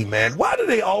this team, man? Why do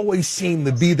they always seem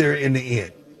to be there in the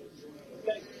end?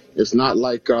 It's not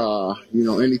like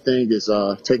anything is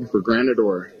taken for granted,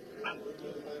 or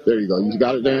there you go, you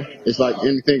got it there. It's like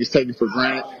anything is taken for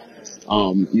granted.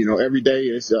 Every day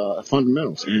is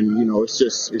fundamentals, and it's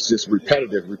just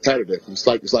repetitive.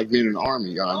 It's like being in the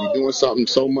Army. You're doing something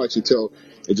so much until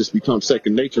it just becomes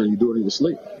second nature, and you do it in your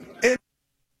sleep.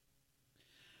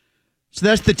 So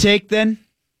that's the take then,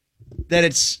 that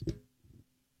it's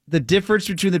the difference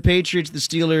between the Patriots and the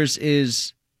Steelers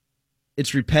is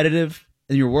it's repetitive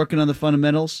and you're working on the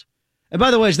fundamentals. And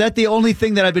by the way, is that the only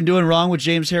thing that I've been doing wrong with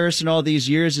James Harrison all these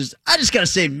years? Is I just got to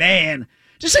say man.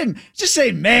 Just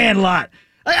say man a lot.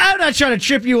 I'm not trying to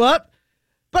trip you up,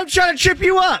 but I'm trying to trip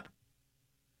you up.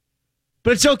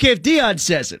 But it's okay if Deion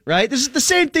says it, right? This is the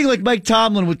same thing like Mike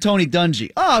Tomlin with Tony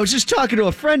Dungy. Oh, I was just talking to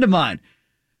a friend of mine.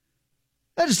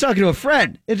 I was just talking to a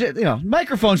friend.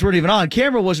 Microphones weren't even on.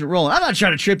 Camera wasn't rolling. I'm not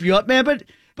trying to trip you up, man,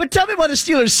 but tell me why the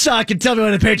Steelers suck and tell me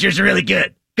why the Patriots are really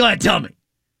good. Go ahead, tell me.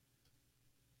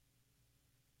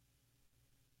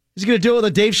 Is he going to do it with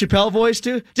a Dave Chappelle voice,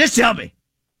 too? Just tell me.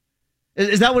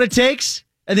 Is that what it takes?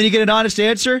 And then you get an honest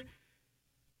answer?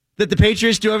 That the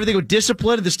Patriots do everything with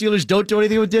discipline and the Steelers don't do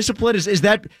anything with discipline? Is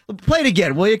that... Play it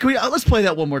again, will you? Let's play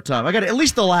that one more time. I got at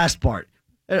least the last part.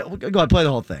 Go on, play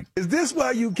the whole thing. Is this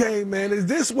why you came, man? Is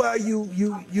this why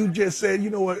you just said, you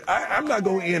know what, I'm not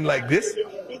going to end like this?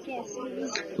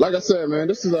 Like I said, man,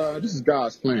 this is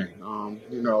God's plan.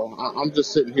 I'm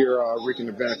just sitting here reaping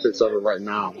the benefits of it right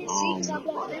now.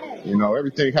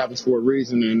 Everything happens for a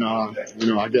reason, and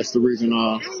I guess the reason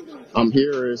I'm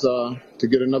here is to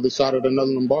get another shot at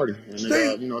another Lombardi, and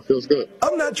it feels good.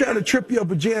 I'm not trying to trip you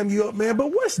up or jam you up, man, but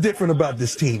what's different about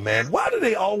this team, man? Why do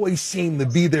they always seem to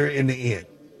be there in the end?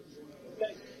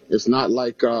 It's not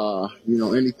like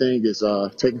anything is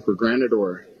taken for granted,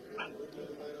 or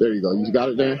there you go, you got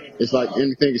it there. It's like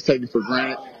anything is taken for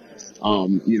granted.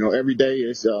 Every day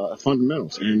is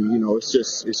fundamentals, and it's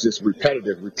just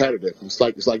repetitive. It's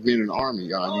like being in the Army.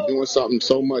 You're doing something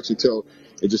so much until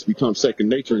it just becomes second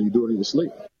nature, and you do it in your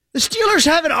sleep. The Steelers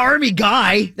have an Army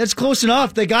guy. That's close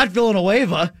enough. They got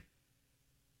Villanueva.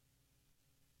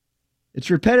 It's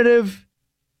repetitive,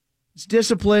 it's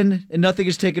discipline, and nothing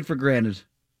is taken for granted.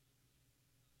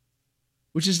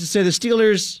 Which is to say the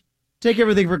Steelers take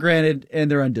everything for granted, and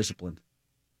they're undisciplined.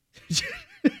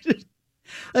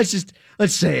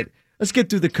 Let's say it. Let's get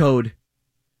through the code.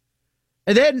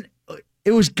 And then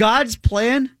it was God's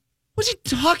plan? What's he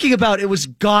talking about? It was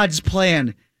God's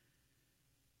plan.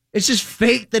 It's just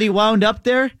fate that he wound up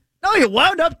there? No, you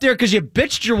wound up there because you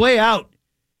bitched your way out.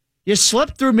 You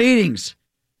slept through meetings.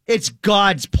 It's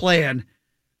God's plan.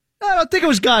 I don't think it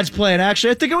was God's plan,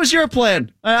 actually. I think it was your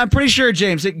plan. I'm pretty sure,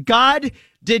 James, that God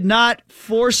did not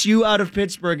force you out of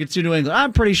Pittsburgh into New England.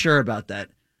 I'm pretty sure about that.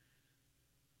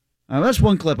 That's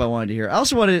one clip I wanted to hear. I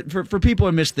also wanted, for people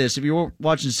who missed this, if you were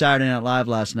watching Saturday Night Live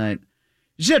last night,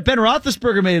 you said Ben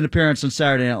Roethlisberger made an appearance on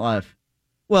Saturday Night Live.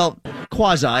 Well,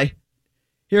 quasi.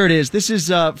 Here it is. This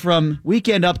is from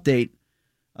Weekend Update.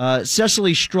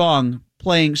 Cecily Strong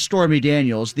playing Stormy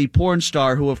Daniels, the porn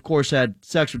star who, of course, had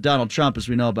sex with Donald Trump, as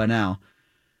we know by now.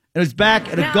 And it was back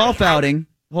at a golf outing.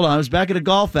 Hold on. It was back at a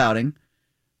golf outing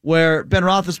where Ben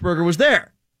Roethlisberger was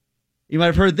there. You might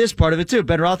have heard this part of it, too.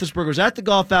 Ben Roethlisberger was at the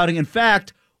golf outing. In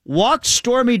fact, walked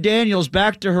Stormy Daniels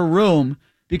back to her room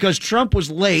because Trump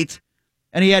was late,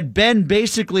 and he had Ben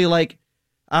basically, like,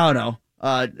 I don't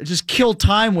know, just kill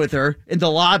time with her in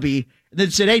the lobby, and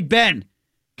then said, hey, Ben,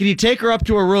 can you take her up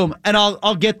to her room, and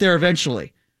I'll get there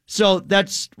eventually. So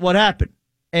that's what happened.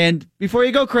 And before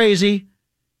you go crazy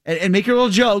and make your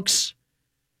little jokes,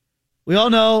 we all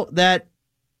know that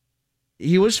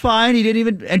he was fine. He didn't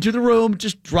even enter the room,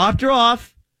 just dropped her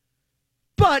off.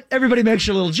 But everybody makes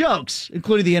your little jokes,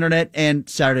 including the internet and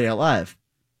Saturday Night Live.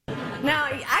 Now,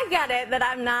 I get it that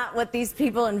I'm not what these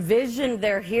people envisioned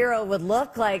their hero would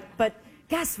look like, but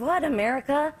guess what,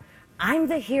 America? I'm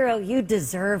the hero you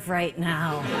deserve right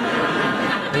now.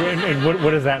 And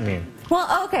what does that mean?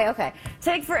 Well, okay.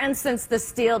 Take, for instance, the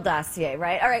Steele dossier,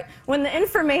 right? All right, when the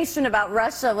information about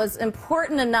Russia was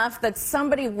important enough that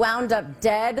somebody wound up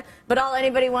dead, but all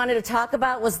anybody wanted to talk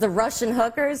about was the Russian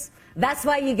hookers, that's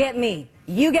why you get me.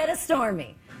 You get a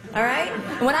Stormy. All right?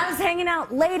 When I was hanging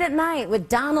out late at night with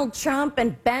Donald Trump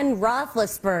and Ben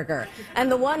Roethlisberger,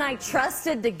 and the one I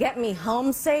trusted to get me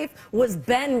home safe was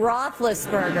Ben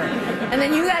Roethlisberger, and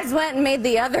then you guys went and made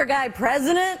the other guy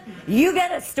president, you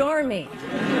get a Stormy.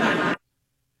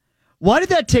 Why did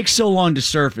that take so long to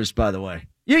surface, by the way?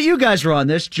 You guys were on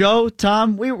this. Joe,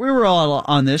 Tom, we were all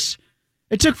on this.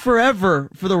 It took forever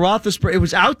for the Roethlisberger. It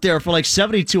was out there for like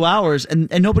 72 hours, and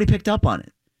nobody picked up on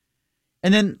it.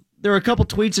 And then there were a couple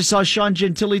tweets. I saw Sean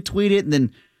Gentile tweet it, and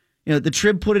then the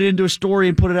Trib put it into a story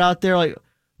and put it out there. Like,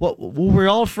 what, were we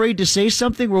all afraid to say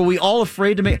something? Were we all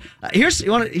afraid to make? Here's a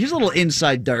little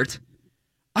inside dirt.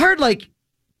 I heard like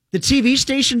the TV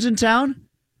stations in town,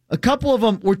 a couple of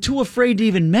them were too afraid to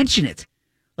even mention it.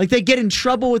 Like they get in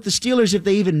trouble with the Steelers if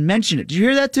they even mention it. Did you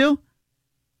hear that too,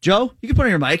 Joe? You can put on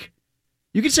your mic.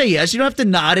 You can say yes. You don't have to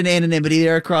nod in anonymity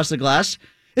there across the glass.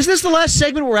 Isn't this the last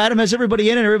segment where Adam has everybody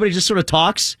in and everybody just sort of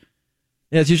talks?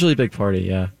 Yeah, it's usually a big party,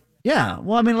 yeah. Yeah,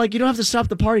 well, I mean, like, you don't have to stop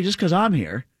the party just because I'm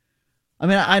here. I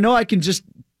mean, I know I can just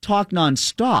talk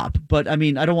nonstop, but, I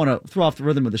mean, I don't want to throw off the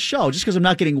rhythm of the show. Just because I'm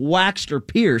not getting waxed or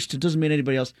pierced, it doesn't mean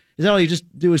anybody else. Is that all you just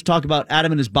do is talk about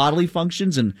Adam and his bodily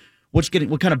functions and what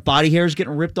kind of body hair is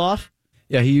getting ripped off?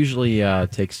 Yeah, he usually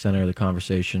takes center of the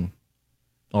conversation,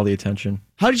 all the attention.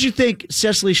 How did you think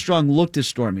Cecily Strong looked as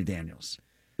Stormy Daniels?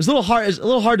 It's a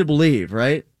little hard to believe,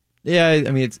 right? Yeah,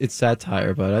 I mean it's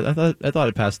satire, but I thought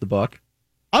it passed the buck.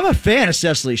 I'm a fan of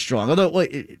Cecily Strong. Although,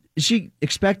 wait, is she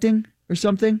expecting or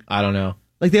something? I don't know.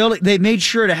 Like they made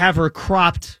sure to have her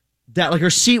cropped down, like her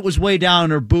seat was way down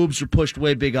and her boobs were pushed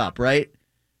way big up, right?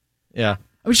 Yeah.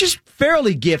 I mean, she's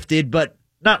fairly gifted, but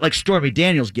not like Stormy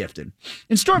Daniels gifted.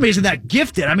 And Stormy isn't that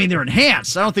gifted. I mean, they're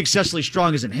enhanced. I don't think Cecily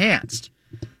Strong is enhanced.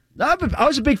 I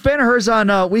was a big fan of hers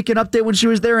on Weekend Update when she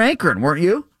was there anchoring, weren't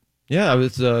you? Yeah, it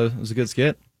was a good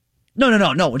skit.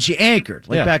 No. When she anchored,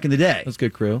 back in the day. That was a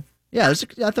good crew. Yeah,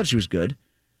 I thought she was good.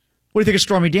 What do you think of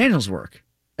Stormy Daniels' work?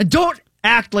 And don't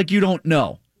act like you don't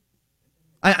know.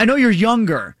 I know you're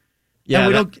younger.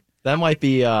 Yeah, that might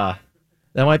be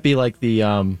like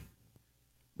the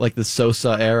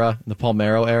Sosa era, the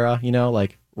Palmeiro era.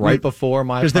 Like right before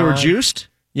my because they were juiced.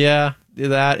 Yeah,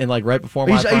 that and like right before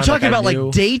my prime. Are you talking about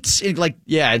like dates in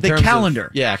the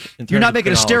calendar? You're not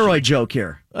making a steroid joke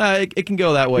here. It can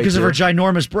go that way because too. of her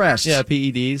ginormous breasts. Yeah,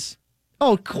 PEDs.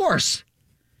 Oh, of course.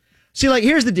 See,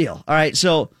 here's the deal. All right,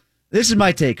 so this is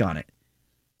my take on it.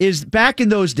 Is back in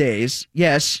those days,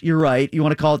 yes, you're right. You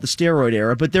want to call it the steroid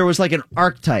era, but there was like an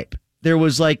archetype. There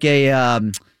was like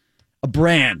a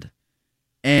brand,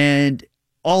 and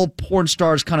all porn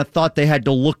stars kind of thought they had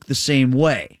to look the same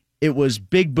way. It was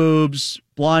big boobs,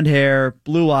 blonde hair,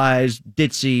 blue eyes,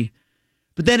 ditzy.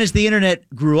 But then as the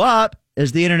internet grew up,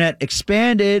 as the internet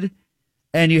expanded,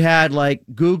 and you had like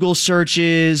Google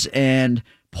searches and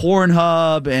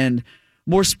Pornhub and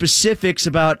more specifics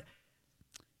about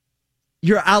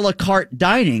your a la carte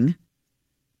dining,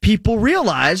 people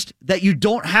realized that you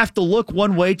don't have to look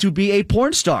one way to be a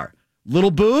porn star.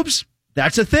 Little boobs,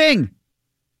 that's a thing.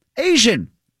 Asian,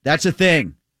 that's a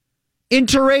thing.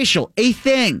 Interracial, a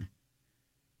thing.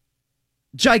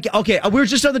 Okay, we were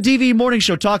just on the DV morning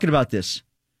show talking about this.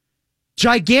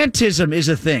 Gigantism is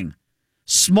a thing.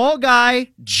 Small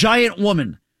guy, giant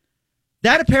woman.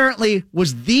 That apparently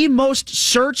was the most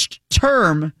searched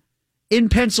term in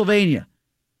Pennsylvania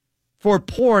for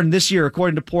porn this year,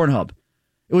 according to Pornhub.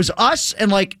 It was us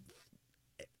and like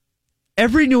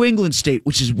every New England state,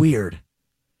 which is weird.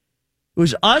 It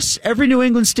was us, every New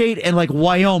England state, and like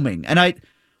Wyoming. And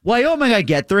Wyoming, I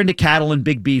get, they're into cattle and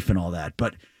big beef and all that.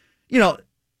 But, you know,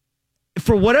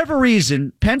 for whatever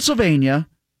reason, Pennsylvania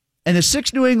and the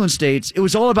 6 New England states, it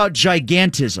was all about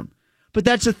gigantism. But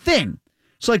that's a thing.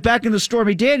 So like back in the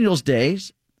Stormy Daniels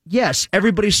days, yes,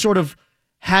 everybody sort of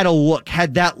had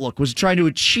that look, was trying to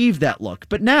achieve that look.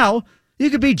 But now you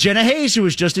could be Jenna Hayes, who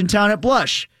was just in town at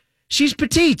Blush. She's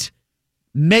petite,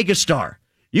 megastar.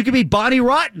 You could be Bonnie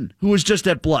Rotten, who was just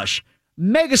at Blush,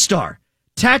 megastar.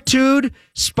 Tattooed,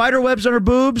 spider webs on her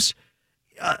boobs,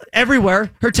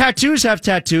 everywhere. Her tattoos have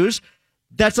tattoos.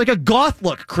 That's like a goth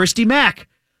look. Christy Mack.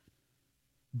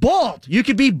 Bald. You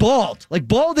could be bald. Like,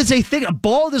 bald is a thing.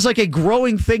 Bald is like a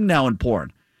growing thing now in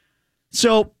porn.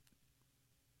 So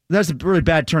that's a really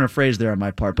bad turn of phrase there on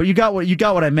my part, but you got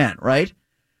what I meant, right?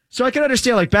 So I can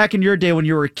understand, like, back in your day when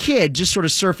you were a kid, just sort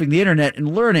of surfing the internet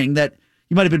and learning that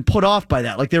you might have been put off by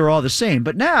that, like they were all the same.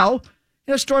 But now, you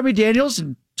know, Stormy Daniels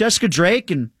and Jessica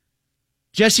Drake and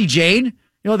Jessie Jane, you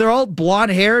know, they're all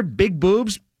blonde haired, big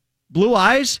boobs, blue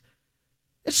eyes.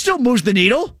 It still moves the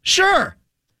needle, sure.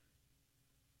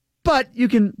 But you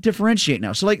can differentiate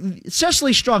now. So, like,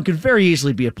 Cecily Strong could very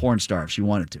easily be a porn star if she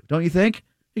wanted to, don't you think? I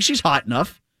think she's hot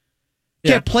enough.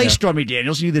 Can't play Stormy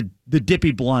Daniels, you need the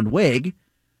dippy blonde wig.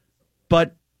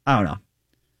 But, I don't know.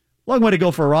 Long way to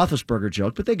go for a Roethlisberger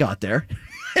joke, but they got there.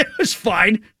 It was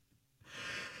fine.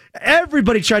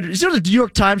 Everybody tried to... You know, the New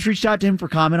York Times reached out to him for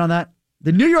comment on that?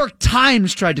 The New York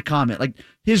Times tried to comment. Like,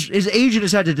 his agent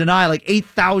has had to deny like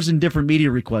 8,000 different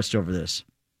media requests over this.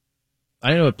 I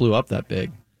didn't know it blew up that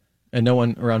big. And no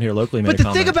one around here locally made a comment.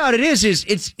 comment. But the thing about it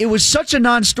is it was such a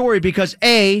non-story because,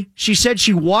 A, she said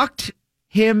he walked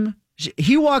her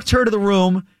to the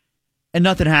room and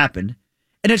nothing happened.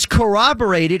 And it's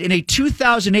corroborated in a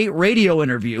 2008 radio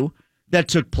interview that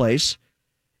took place.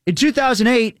 In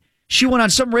 2008, she went on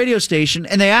some radio station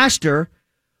and they asked her,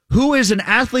 who is an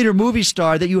athlete or movie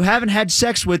star that you haven't had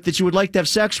sex with that you would like to have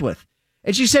sex with?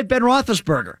 And she said Ben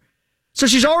Roethlisberger. So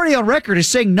she's already on record as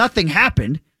saying nothing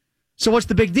happened. So what's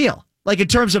the big deal? Like in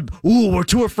terms of, we're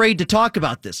too afraid to talk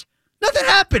about this. Nothing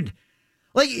happened.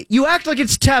 Like you act like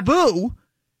it's taboo,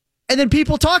 and then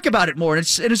people talk about it more, and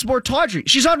it's more tawdry.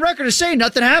 She's on record as saying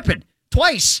nothing happened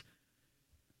twice.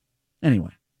 Anyway,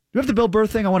 do we have the Bill Burr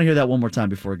thing? I want to hear that one more time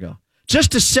before we go.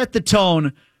 Just to set the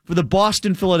tone for the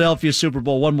Boston-Philadelphia Super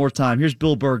Bowl one more time. Here's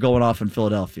Bill Burr going off in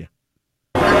Philadelphia.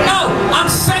 No, I'm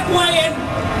segueing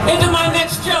into my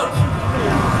next joke.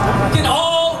 You can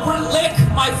all lick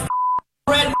my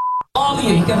red, all of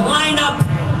you. You can line up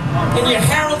in your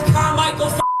Harold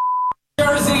Carmichael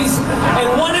jerseys,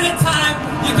 and one at a time,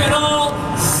 you can all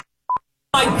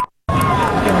my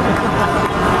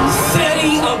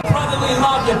city of brotherly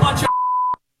love, you bunch of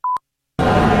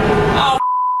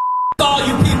all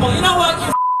you people. You know what,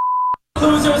 you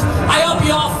losers? I hope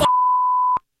you all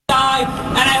die,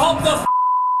 and I hope the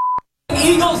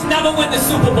Eagles never win the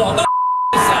Super Bowl. Go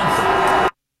yourselves.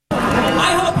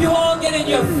 I hope you all get in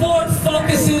your Ford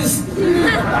Focuses,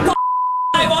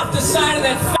 drive off the side of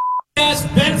that ass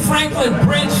Ben Franklin